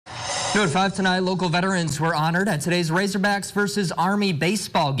New at 5 tonight, local veterans were honored at today's Razorbacks versus Army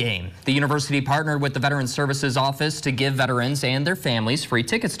baseball game. The university partnered with the Veterans Services Office to give veterans and their families free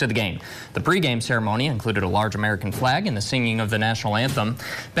tickets to the game. The pregame ceremony included a large American flag and the singing of the national anthem.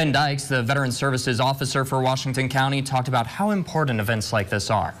 Ben Dykes, the Veterans Services Officer for Washington County, talked about how important events like this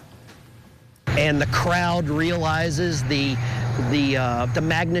are. And the crowd realizes the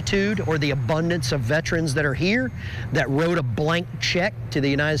magnitude or the abundance of veterans that are here that wrote a blank check to the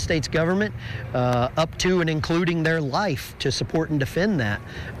United States government up to and including their life to support and defend that.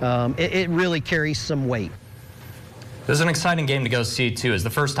 It really carries some weight. This is an exciting game to go see, too. It's the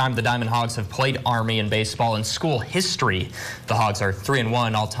first time the Diamond Hogs have played Army in baseball in school history. The Hogs are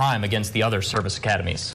 3-1 all time against the other service academies.